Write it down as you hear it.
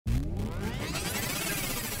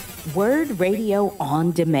Word Radio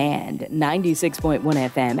on Demand, 96.1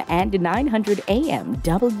 FM and 900 AM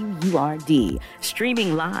WURD.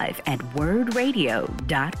 Streaming live at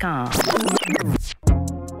wordradio.com.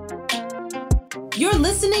 You're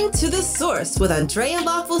listening to The Source with Andrea and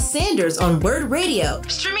Lawful-Sanders on Word Radio.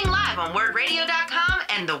 Streaming live on wordradio.com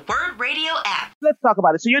and the Word Radio app. Let's talk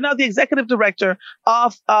about it. So you're now the executive director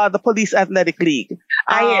of the Police Athletic League.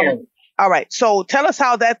 I am. All right. So tell us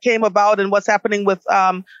how that came about and what's happening with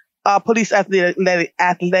Police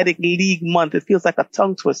Athletic League Month. It feels like a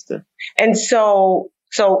tongue twister. And so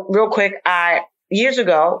real quick, years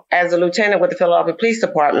ago, as a lieutenant with the Philadelphia Police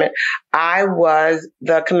Department, I was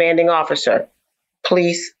the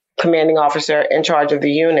police commanding officer in charge of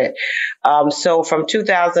the unit. So from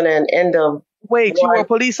 2000 and end of... Wait, you were a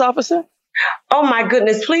police officer? Oh my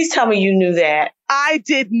goodness, please tell me you knew that. I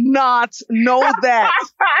did not know that.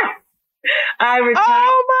 I retired.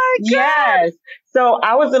 Oh my God. Yes. So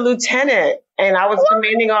I was a lieutenant and I was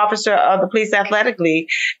commanding officer of the Police Athletic League.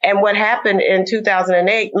 And what happened in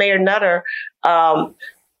 2008, Mayor Nutter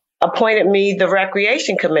appointed me the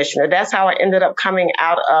recreation commissioner. That's how I ended up coming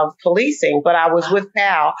out of policing. But I was with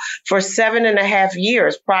PAL for 7.5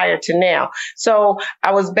 years prior to now. So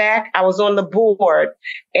I was back, I was on the board,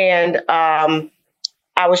 and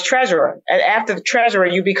I was treasurer. And after the treasurer,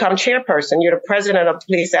 you become chairperson. You're the president of the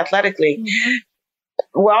Police Athletic League. Mm-hmm.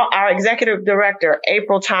 Well, our executive director,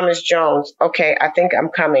 April Thomas Jones. Okay, I think I'm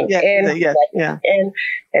coming. Yeah.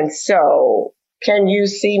 And so, can you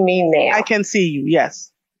see me now? I can see you.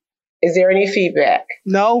 Yes. Is there any feedback?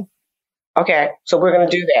 No. Okay, so we're going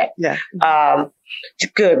to do that. Yeah.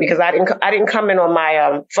 Good, because I didn't come in on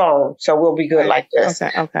my phone, so we'll be good like this.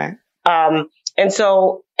 Okay. And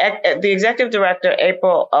so the executive director,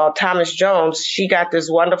 April Thomas Jones, she got this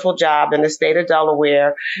wonderful job in the state of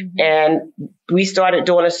Delaware. Mm-hmm. And we started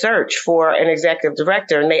doing a search for an executive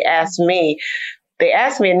director. And they asked me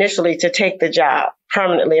initially to take the job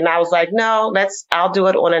permanently. And I was like, no, I'll do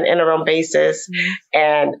it on an interim basis. Mm-hmm.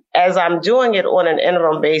 And as I'm doing it on an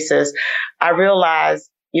interim basis, I realized,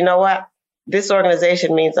 you know what? This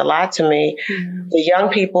organization means a lot to me. Mm-hmm. The young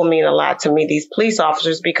people mean a lot to me, these police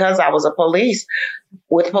officers, because I was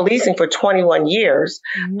with policing for 21 years.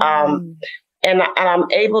 Mm-hmm. And I'm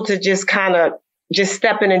able to just kind of just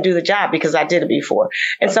step in and do the job because I did it before.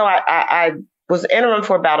 And so I was interim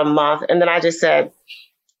for about a month. And then I just said,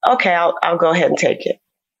 okay, I'll go ahead and take it.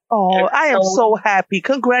 Oh, I am so happy.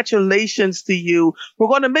 Congratulations to you. We're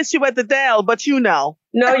going to miss you at the Dell, but you know.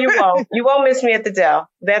 No, you won't. You won't miss me at the Dell.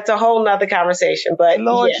 That's a whole nother conversation. But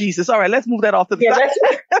Lord Jesus. All right, let's move that off to the side.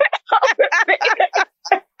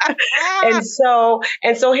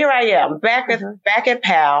 And so here I am back at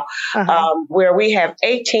PAL, where we have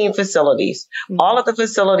 18 facilities. Mm-hmm. All of the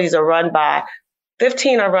facilities are run by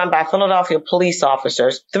 15 are run by Philadelphia police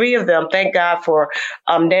officers. 3 of them, thank God for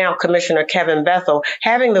now Commissioner Kevin Bethel,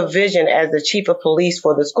 having the vision as the chief of police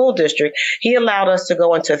for the school district. He allowed us to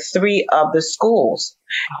go into 3 of the schools.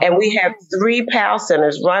 And we have 3 PAL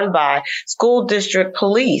centers run by school district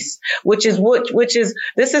police, this is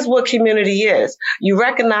what community is. You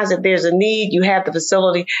recognize that there's a need, you have the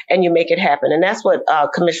facility, and you make it happen. And that's what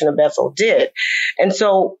Commissioner Bethel did. And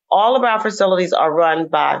so all of our facilities are run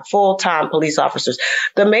by full-time police officers.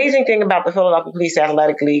 The amazing thing about the Philadelphia Police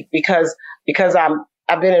Athletic League, because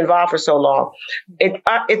I've been involved for so long,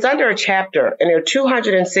 it's under a chapter, and there are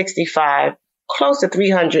 265, close to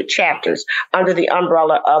 300 chapters under the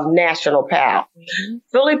umbrella of National PAL. Mm-hmm.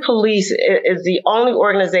 Philly Police is the only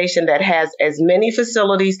organization that has as many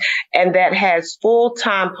facilities and that has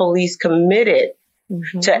full-time police committed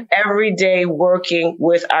to every day working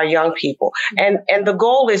with our young people. And the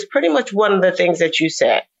goal is pretty much one of the things that you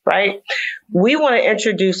said, right? We want to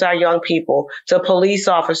introduce our young people to police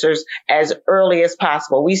officers as early as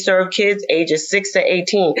possible. We serve kids ages 6 to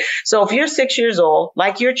 18. So if you're 6 years old,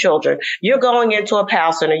 like your children, you're going into a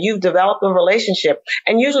PAL center, you've developed a relationship,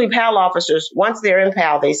 and usually PAL officers, once they're in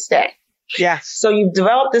PAL, they stay. Yes. So you've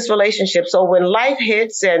developed this relationship. So when life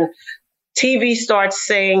hits and TV starts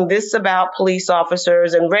saying this about police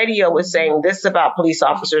officers and radio is saying this about police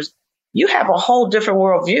officers, you have a whole different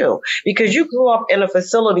worldview because you grew up in a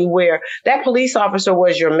facility where that police officer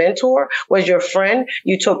was your mentor, was your friend.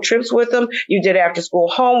 You took trips with them. You did after school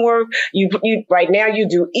homework. You right now you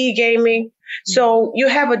do e-gaming. So you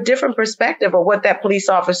have a different perspective of what that police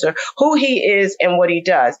officer, who he is and what he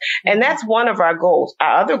does. And that's one of our goals.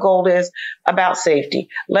 Our other goal is about safety.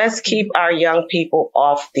 Let's keep our young people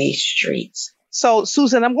off these streets. So,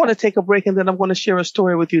 Susan, I'm going to take a break and then I'm going to share a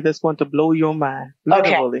story with you that's going to blow your mind.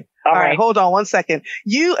 Literally. Okay. All right. Hold on one second.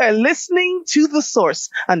 You are listening to The Source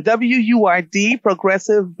on WURD,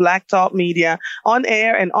 Progressive Black Talk Media, on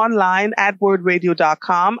air and online at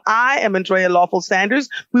wordradio.com. I am Andrea Lawful-Sanders.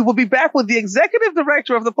 We will be back with the Executive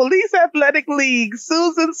Director of the Police Athletic League,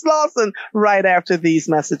 Susan Slawson, right after these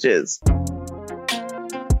messages.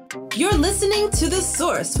 You're listening to The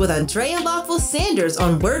Source with Andrea Lawful-Sanders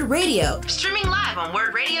on Word Radio. Streaming live on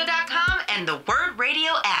wordradio.com and the Word Radio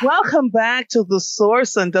app. Welcome back to The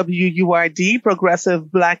Source on WURD, Progressive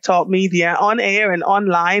Black Talk Media, on air and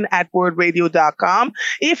online at wordradio.com.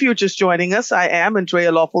 If you're just joining us, I am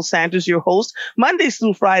Andrea Lawful-Sanders, your host, Mondays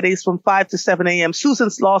through Fridays from 5 to 7 a.m. Susan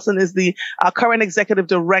Slawson is the current executive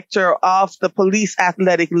director of the Police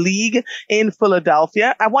Athletic League in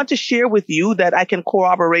Philadelphia. I want to share with you that I can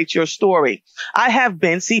corroborate your story. I have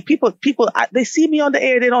been, people, they see me on the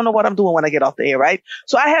air. They don't know what I'm doing when I get off the air, right?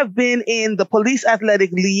 So I have been in the Police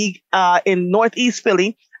Athletic League in Northeast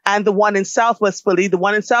Philly and the one in Southwest Philly. The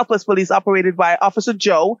one in Southwest Philly is operated by Officer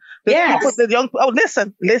Joe. Listen,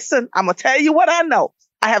 I'm going to tell you what I know.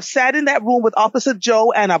 I have sat in that room with Officer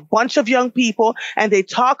Joe and a bunch of young people, and they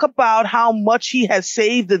talk about how much he has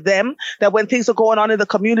saved them, that when things are going on in the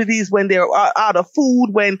communities, when they're out of food,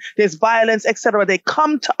 when there's violence, etc., they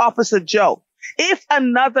come to Officer Joe. If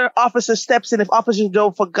another officer steps in, if Officer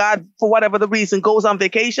Joe, for whatever the reason, goes on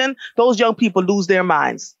vacation, those young people lose their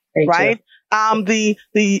minds, right? The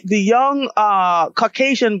young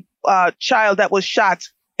Caucasian child that was shot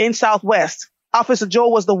in Southwest, Officer Joe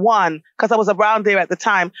was the one, because I was around there at the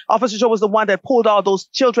time, Officer Joe was the one that pulled all those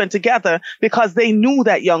children together because they knew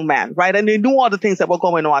that young man, right? And they knew all the things that were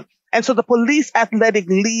going on. And so the Police Athletic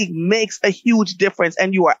League makes a huge difference.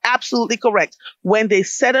 And you are absolutely correct. When they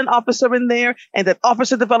set an officer in there and that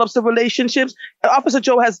officer develops the relationships, Officer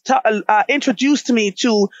Joe has introduced me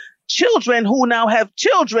to children who now have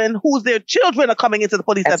children whose their children are coming into the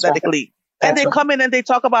Police Athletic League. And they come in and they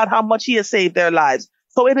talk about how much he has saved their lives.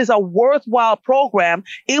 So it is a worthwhile program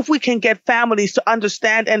if we can get families to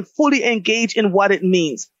understand and fully engage in what it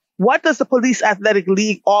means. What does the Police Athletic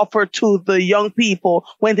League offer to the young people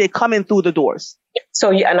when they come in through the doors?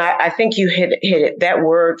 So, yeah, and I think you hit it, that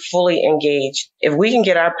word, fully engaged. If we can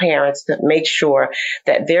get our parents to make sure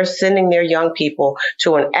that they're sending their young people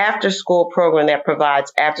to an after-school program that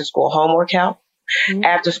provides after-school homework help,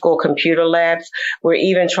 after school computer labs. We're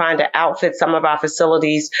even trying to outfit some of our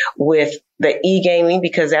facilities with the e-gaming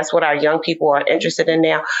because that's what our young people are interested in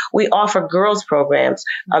now. We offer girls programs.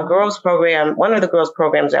 One of the girls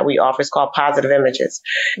programs that we offer is called Positive Images.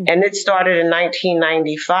 And it started in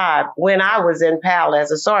 1995 when I was in PAL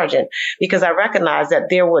as a sergeant because I recognized that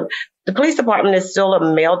the police department is still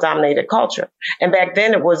a male-dominated culture. And back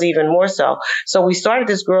then it was even more so. So we started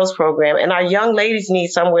this girls program, and our young ladies need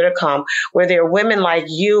somewhere to come where there are women like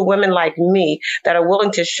you, women like me, that are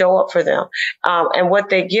willing to show up for them. And what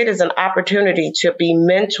they get is an opportunity to be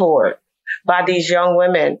mentored by these young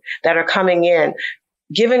women that are coming in,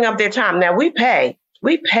 giving up their time. Now, we pay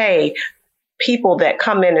people that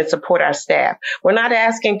come in and support our staff. We're not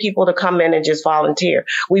asking people to come in and just volunteer.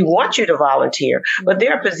 We want you to volunteer, but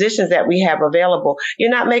there are positions that we have available.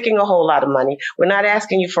 You're not making a whole lot of money. We're not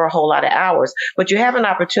asking you for a whole lot of hours, but you have an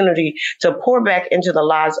opportunity to pour back into the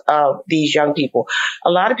lives of these young people.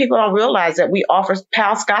 A lot of people don't realize that we offer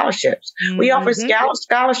PAL scholarships. We offer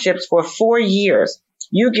scholarships for 4 years.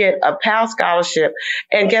 You get a PAL scholarship,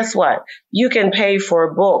 and guess what? You can pay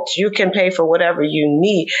for books. You can pay for whatever you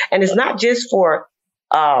need. And it's not just for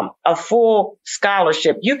a full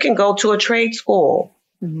scholarship. You can go to a trade school.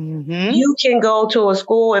 You can go to a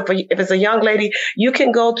school. If it's a young lady, you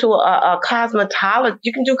can go to a cosmetology.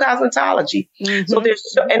 You can do cosmetology. So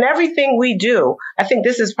and everything we do, I think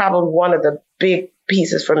this is probably one of the big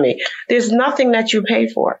pieces for me. There's nothing that you pay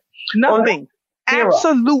for. Nothing.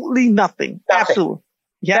 Absolutely nothing. Absolutely.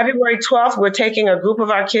 Yep. February 12th, we're taking a group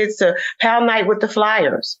of our kids to PAL Night with the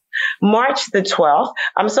Flyers. March the 12th,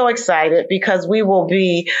 I'm so excited because we will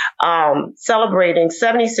be celebrating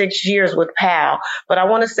 76 years with PAL, but I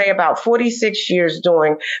want to say about 46 years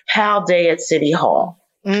doing PAL Day at City Hall.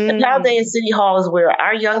 The PAL Day at City Hall is where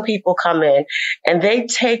our young people come in and they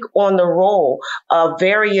take on the role of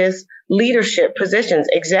various leadership positions,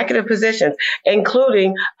 executive positions,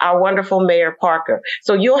 including our wonderful Mayor Parker.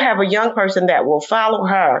 So you'll have a young person that will follow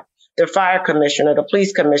her the fire commissioner, the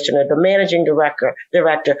police commissioner, the managing director,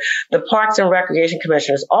 the parks and recreation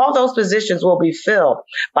commissioners. All those positions will be filled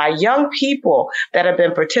by young people that have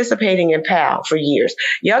been participating in PAL for years,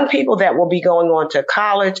 young people that will be going on to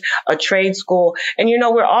college, a trade school. And,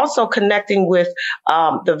 we're also connecting with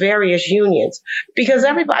the various unions because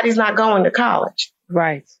everybody's not going to college.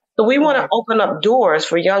 Right. So we want to open up doors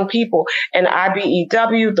for young people, and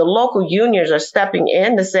IBEW, the local unions are stepping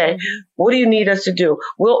in to say, what do you need us to do?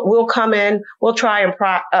 We'll come in. We'll try and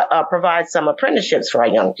provide some apprenticeships for our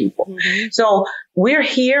young people. So we're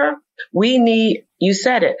here. We need, you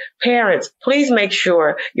said it, parents, please make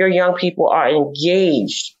sure your young people are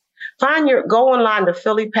engaged. Go online to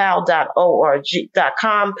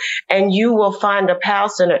phillypal.org.com and you will find a PAL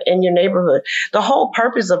center in your neighborhood. The whole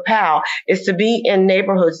purpose of PAL is to be in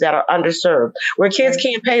neighborhoods that are underserved, where kids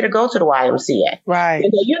can't pay to go to the YMCA. Right.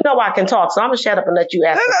 I can talk, so I'm going to shut up and let you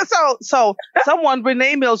ask. So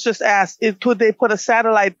Renee Mills just asked, could they put a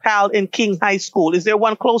satellite PAL in King High School? Is there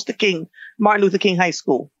one close to Martin Luther King High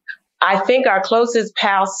School? I think our closest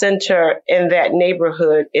PAL center in that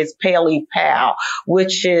neighborhood is Paley PAL,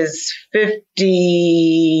 which is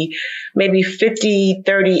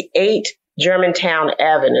 5038 Germantown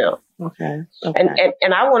Avenue. Okay.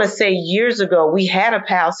 And I want to say years ago, we had a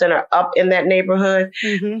PAL center up in that neighborhood.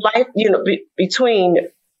 Life, between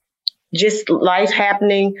just life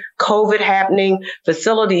happening, COVID happening,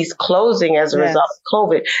 facilities closing as a result of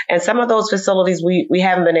COVID. And some of those facilities we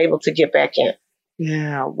haven't been able to get back in.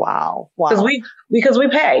 Yeah. Wow. Because we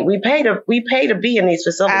pay to be in these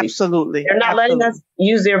facilities. Absolutely. They're not letting us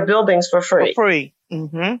use their buildings for free.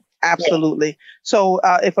 Absolutely. Yeah. So,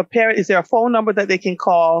 if a parent, is there a phone number that they can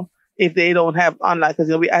call if they don't have online?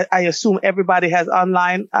 Because I assume everybody has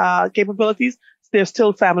online capabilities. There's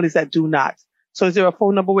still families that do not. So, is there a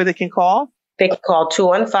phone number where they can call? They can call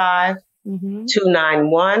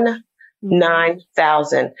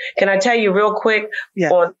 215-291-9000. Can I tell you real quick?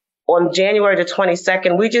 Yeah. On January the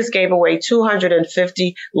 22nd, we just gave away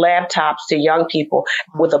 250 laptops to young people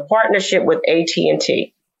with a partnership with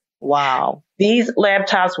AT&T. Wow. These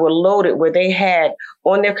laptops were loaded where they had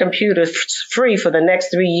on their computers free for the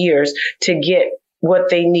next 3 years to get what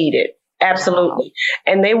they needed. Absolutely. Wow.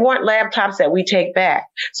 And they weren't laptops that we take back.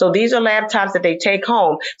 So these are laptops that they take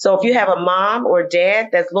home. So if you have a mom or dad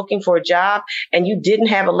that's looking for a job and you didn't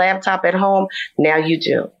have a laptop at home, now you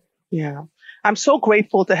do. Yeah. I'm so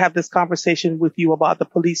grateful to have this conversation with you about the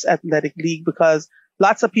Police Athletic League, because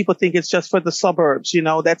lots of people think it's just for the suburbs.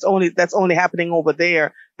 That's only happening over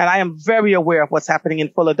there. And I am very aware of what's happening in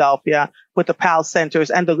Philadelphia with the PAL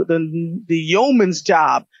centers and the yeoman's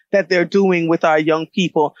job that they're doing with our young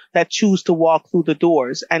people that choose to walk through the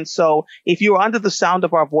doors. And so if you're under the sound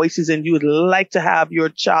of our voices and you would like to have your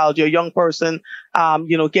child, your young person,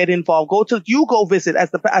 get involved, go visit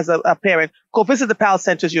as a parent, go visit the PAL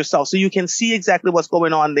centers yourself so you can see exactly what's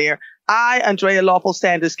going on there. Andrea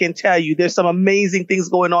Lawful-Sanders can tell you there's some amazing things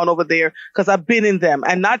going on over there because I've been in them,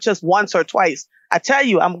 and not just once or twice. I tell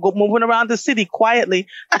you, I'm moving around the city quietly,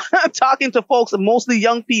 talking to folks, mostly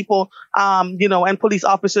young people, and police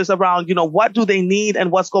officers around, what do they need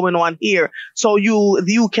and what's going on here. So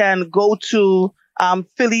you can go to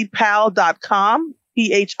phillypal.com,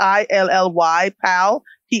 PHILLY,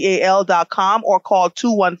 PAL.com, or call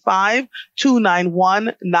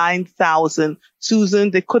 215-291-9000. Susan,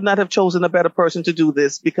 they could not have chosen a better person to do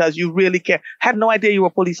this because you really care. Had no idea you were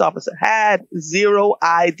a police officer. Had zero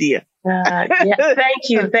idea. Thank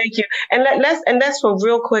you. And that's for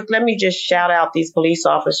real quick. Let me just shout out these police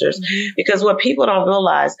officers, because what people don't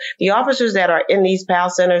realize, the officers that are in these PAL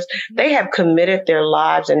centers, they have committed their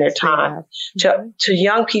lives and their time to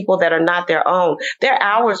young people that are not their own. Their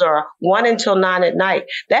hours are 1 until 9 at night.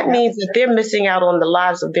 That means that they're missing out on the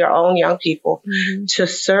lives of their own young people to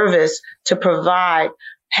service, to provide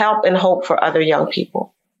help and hope for other young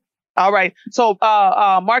people. All right. So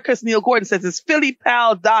Marcus Neil Gordon says it's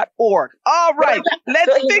phillypal.org. All right.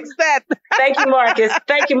 Let's fix that. Thank you, Marcus.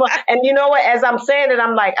 And you know what? As I'm saying it,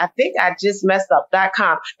 I'm like, I think I just messed up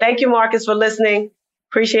 .com. Thank you, Marcus, for listening.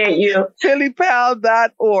 Appreciate you.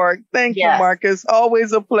 phillypal.org. Thank you, Marcus.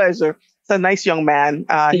 Always a pleasure. It's a nice young man.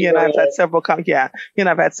 He and I've had several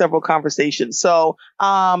conversations. So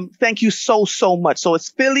thank you so much. So it's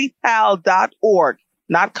phillypal.org,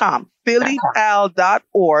 not com.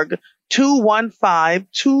 phillypal.org,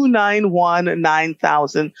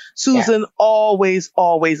 215-291-9000. Susan, always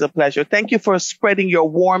a pleasure. Thank you for spreading your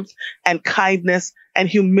warmth and kindness and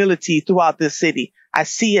humility throughout this city. I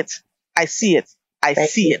see it.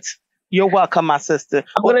 You're welcome, my sister.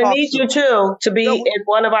 I'm going to need you, too, to be in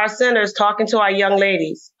one of our centers talking to our young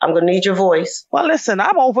ladies. I'm going to need your voice. Well, listen,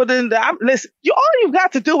 I'm over there. Listen, all you've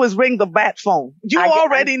got to do is ring the bat phone. You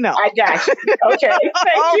already know. I got you. Okay.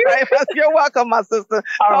 Thank you. Right. You're welcome, my sister.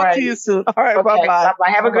 Talk to you soon. All right. Okay. Bye-bye. Bye-bye.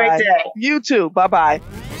 Have a great day. You too. Bye-bye.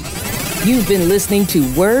 You've been listening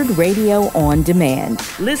to Word Radio On Demand.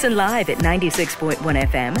 Listen live at 96.1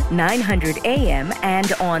 FM, 900 AM,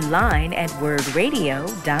 and online at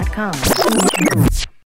wordradio.com.